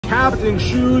Captain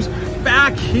Shoes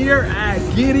back here at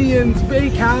Gideon's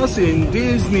Bakehouse in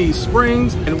Disney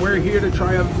Springs, and we're here to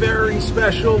try a very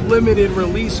special limited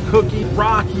release cookie,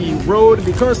 Rocky Road.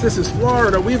 Because this is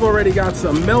Florida, we've already got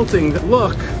some melting.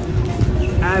 Look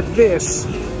at this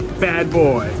bad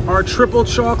boy. Our triple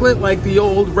chocolate, like the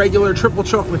old regular triple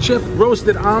chocolate chip,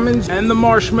 roasted almonds, and the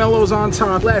marshmallows on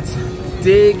top. Let's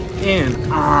dig in.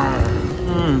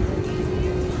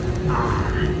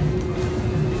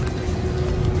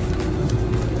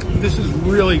 This is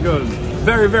really good.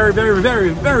 Very, very, very, very,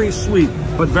 very sweet,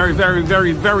 but very, very,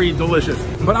 very, very delicious.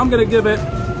 But I'm gonna give it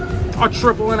a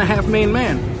 3.5 main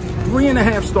man.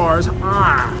 3.5 stars.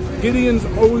 Gideon's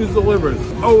always delivers,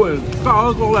 always. God,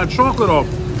 let's roll that chocolate off.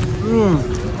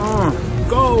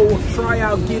 Go try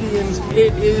out Gideon's.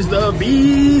 It is the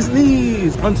bee's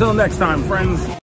knees. Until next time, friends.